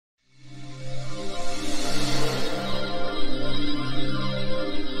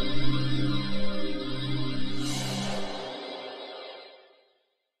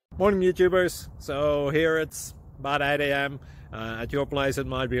Morning YouTubers. So here it's about 8 a.m. At your place it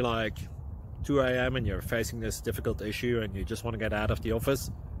might be like 2 a.m. and you're facing this difficult issue and you just want to get out of the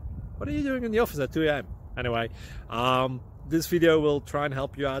office. What are you doing in the office at 2 a.m.? Anyway, this video will try and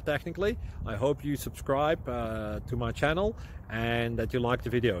help you out technically. I hope you subscribe to my channel and that you like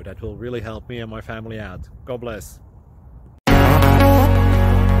the video. That will really help me and my family out. God bless.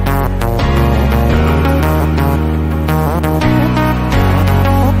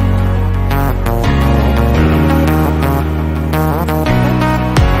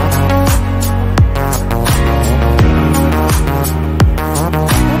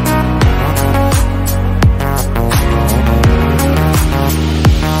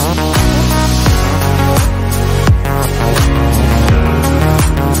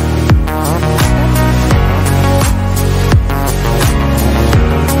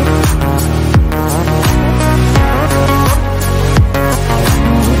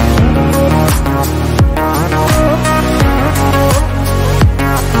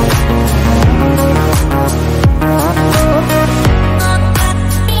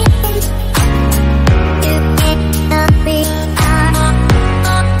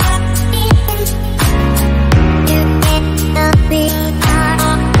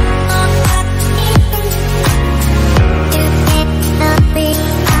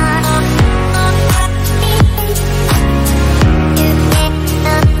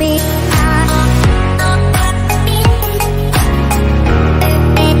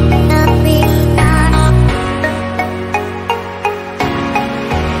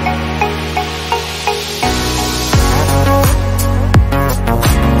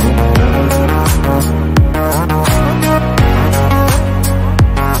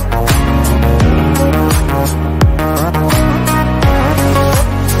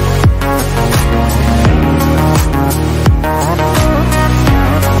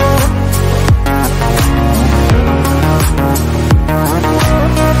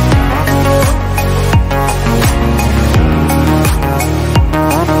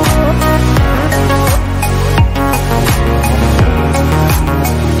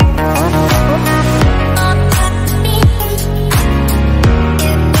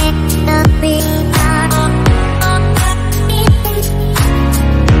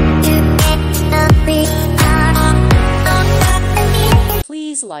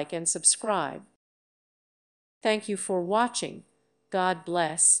 Please like and subscribe. Thank you for watching. God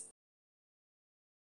bless.